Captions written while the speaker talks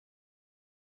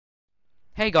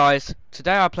Hey guys,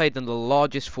 today I played in the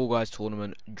largest Fall Guys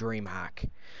tournament, Dreamhack,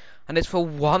 and it's for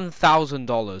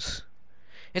 $1,000.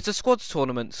 It's a squads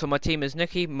tournament, so my team is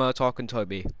Nikki, Murtok and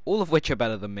Toby, all of which are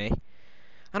better than me.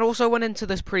 And I also went into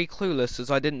this pretty clueless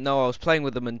as I didn't know I was playing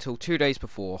with them until 2 days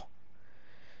before.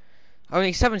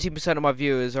 Only 17% of my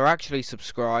viewers are actually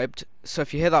subscribed, so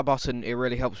if you hit that button it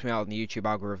really helps me out in the YouTube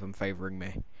algorithm favouring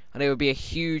me, and it would be a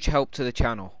huge help to the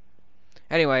channel.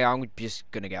 Anyway, I'm just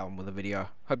gonna get on with the video.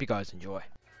 Hope you guys enjoy.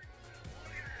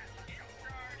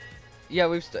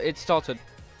 Yeah, it started.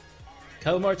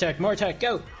 Go Murtok,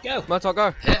 go! Murtok,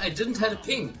 go! Hey, I didn't have a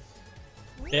ping.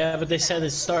 Yeah, but they said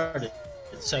it started,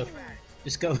 so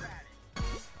just go.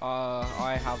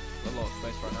 I have a lot of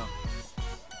space right now.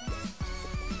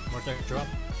 Murtok, drop.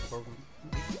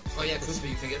 Oh yeah, Crispy,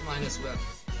 you can get mine as well.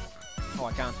 Oh,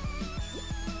 I can.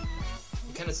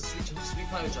 You can, it's a sweet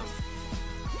pirate jump.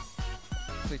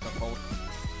 Please don't fold.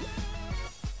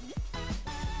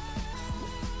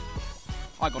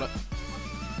 I got it.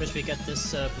 Crispy, get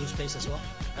this blue space as well.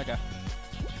 Okay.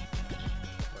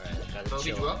 Alright, got it. Toby,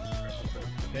 Chill. you up?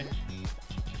 Okay.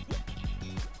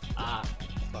 Ah,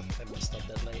 fuck, I messed up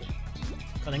that layer.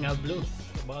 Cutting out blue,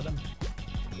 the bottom.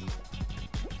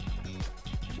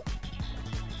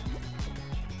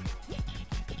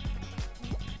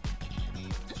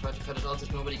 Try to cut it out so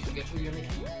nobody can get to you, Nicky.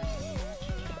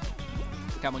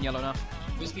 Okay, I'm on yellow now.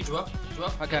 Crispy, drop.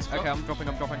 Okay, Yes, drop. okay, I'm dropping.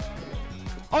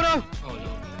 Oh no! Oh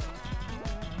no.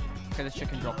 Okay, this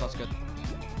chicken drop, that's good.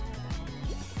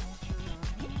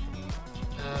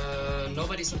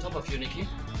 Nobody's on top of you, Nicky.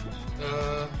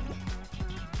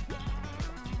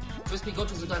 Crispy, go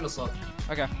to the dinosaur.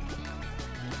 Okay.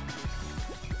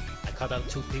 I cut out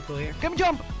 2 people here. Give me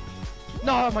jump!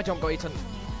 No, my jump got eaten.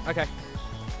 Okay.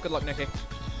 Good luck, Nicky.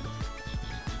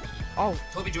 Oh,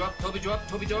 Toby, drop.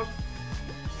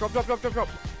 drop.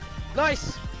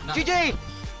 Nice! Nice. GG!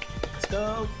 Let's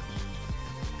go!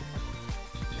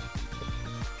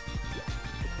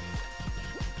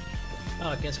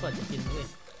 Oh, guess what? You didn't win.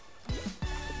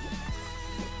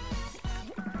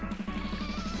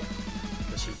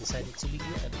 Because you decided to be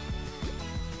good.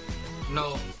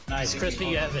 No. Nice, Crispy,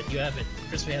 you have it.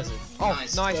 Crispy has it. Oh,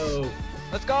 Nice. nice. Go!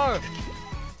 Let's go!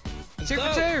 Two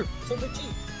for two! Super G!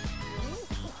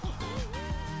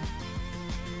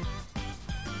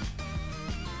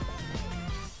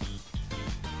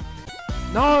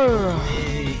 No!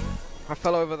 Hey. I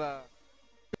fell over there.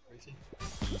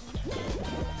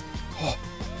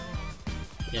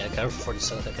 Yeah, careful for the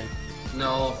soda again.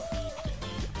 No.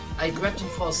 I grabbed him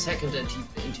for a second and he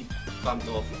bumped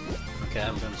off. Okay,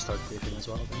 I'm gonna start breathing as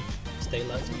well then. Stay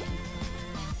alive.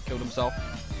 Killed himself.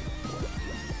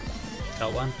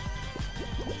 Got one.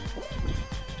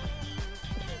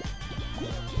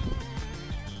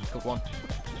 Good one.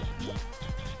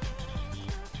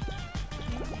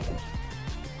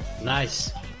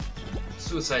 Nice.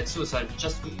 Suicide.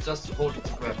 Just hold it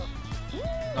to grab.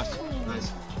 Nice.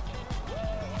 Nice.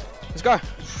 Let's go!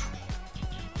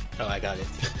 Oh, I got it.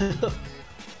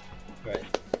 Right.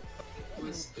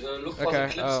 Look for Okay,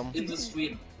 the clips in the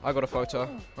stream. I got a photo.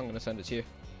 I'm gonna send it to you.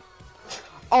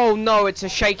 Oh no, it's a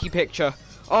shaky picture.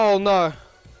 Oh no.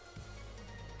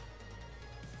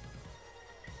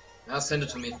 Now send it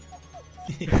to me.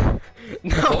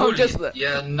 No, Holy,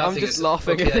 I'm nothing. I'm just is,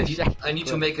 laughing Okay, at the I need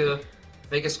to make a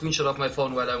screenshot of my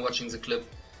phone while I'm watching the clip.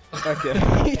 Okay,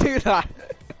 you do that.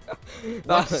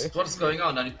 No, What's going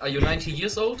on? Are you 90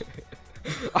 years old?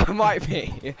 I might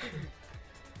be.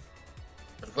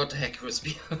 But what the heck,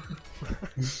 Crispy?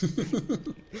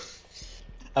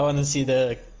 I want to see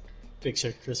the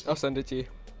picture, Crispy. I'll send it to you.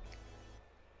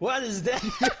 What is that?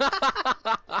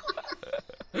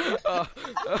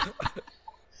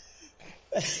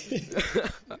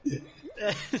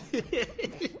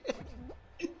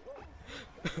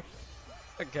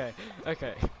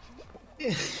 Okay.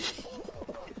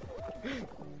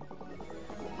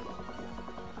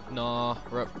 Nah,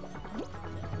 rip.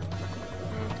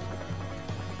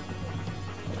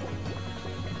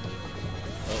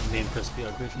 Oh, me and Crispy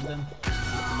are griefing then.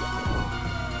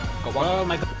 Got one. Oh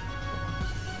my god.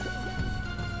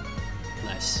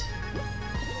 Nice.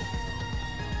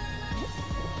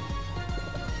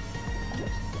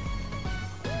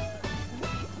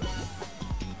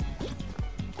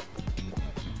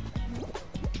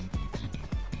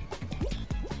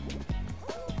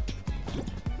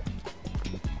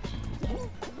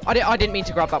 I didn't mean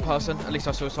to grab that person. At least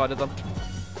I suicided them.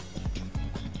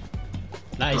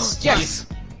 Nice. Yes!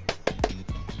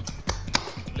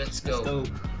 Let's go.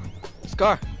 Let's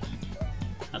go.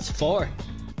 That's 4.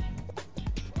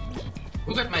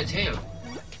 Look at my tail.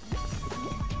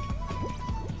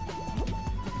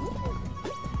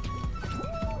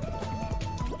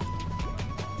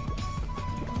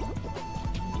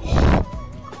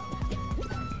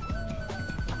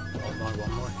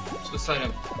 suicide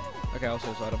him. Okay, I'll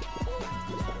suicide him.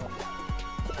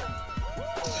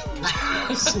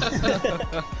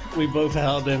 We both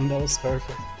held him, that was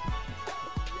perfect.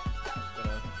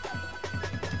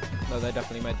 No, they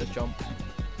definitely made this jump.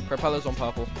 Propeller's on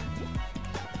purple.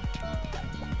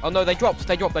 Oh no, they dropped,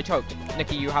 they choked.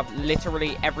 Nikki, you have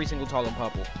literally every single tile on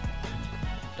purple.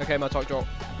 Okay, my talk drop.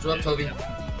 Drop, Toby.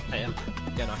 I am.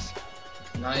 Yeah, nice.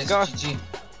 Nice, Let's GG.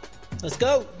 Let's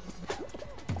go!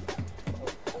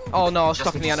 Oh no, I was Just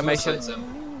stuck in the need to animation. suicide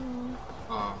them.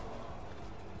 Oh.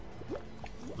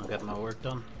 I'll get my work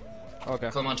done. Okay.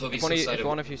 Come on, Toby, If suicide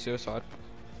one him. of you suicide.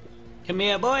 Come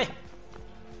here, boy!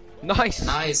 Nice!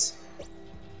 Nice.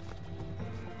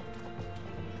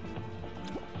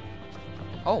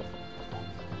 Oh,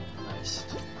 Nice.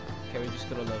 okay, we just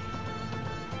gotta live.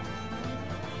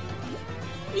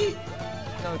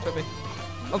 No, Toby.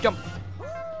 Oh, jump!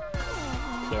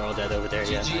 They're all dead over there,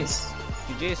 yeah. GG. Nice.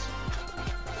 GG's.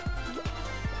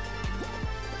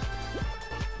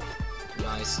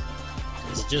 Nice.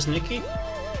 Is it just Nikki?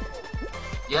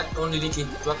 Yeah, only Nikki.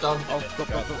 Drop down. Oh,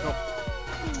 drop.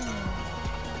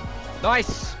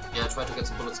 Nice! Yeah, try to get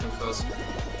some bullets in first.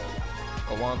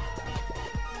 Got one.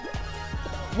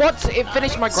 What? It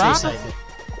finished my grab? Suicide.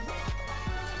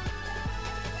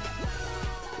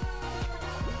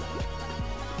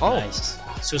 Oh, Nice.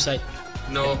 Suicide.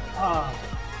 No. Ah.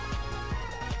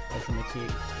 Go for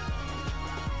Nikki.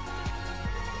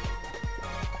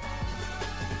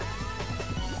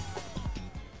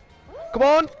 come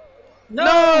on!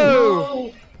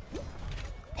 No!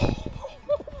 No!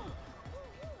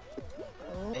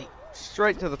 Hey.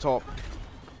 Straight to the top.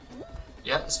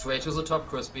 Yeah, straight to the top,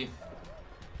 Crispy.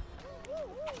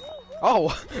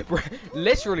 Oh,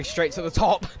 literally straight to the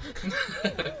top.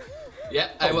 Yeah,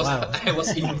 Oh, wow. I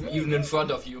was even in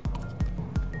front of you.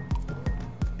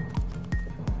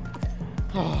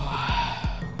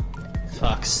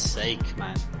 Fuck's sake,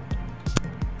 man.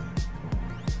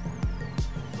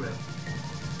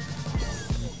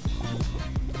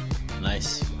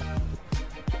 Nice.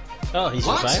 Oh, he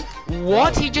What? survived?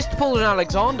 What? He just pulled an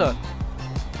Alexander.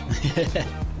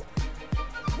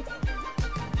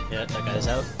 Yeah, that guy's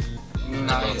out.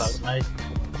 Nice. Nice.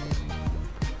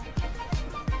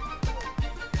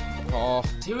 Oh,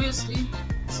 Seriously?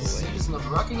 This is not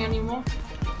working anymore?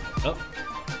 Oh,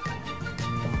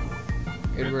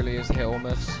 it really is hit or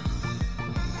miss.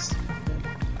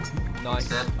 Nice.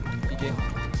 Dead. GG.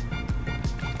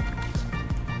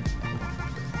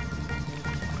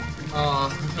 Oh.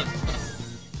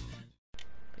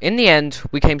 In the end,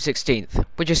 we came 16th,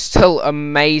 which is still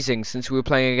amazing since we were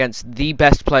playing against the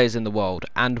best players in the world,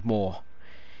 and more.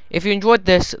 If you enjoyed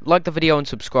this, like the video and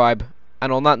subscribe,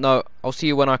 and on that note, I'll see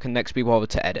you when I can next be bothered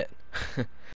to edit.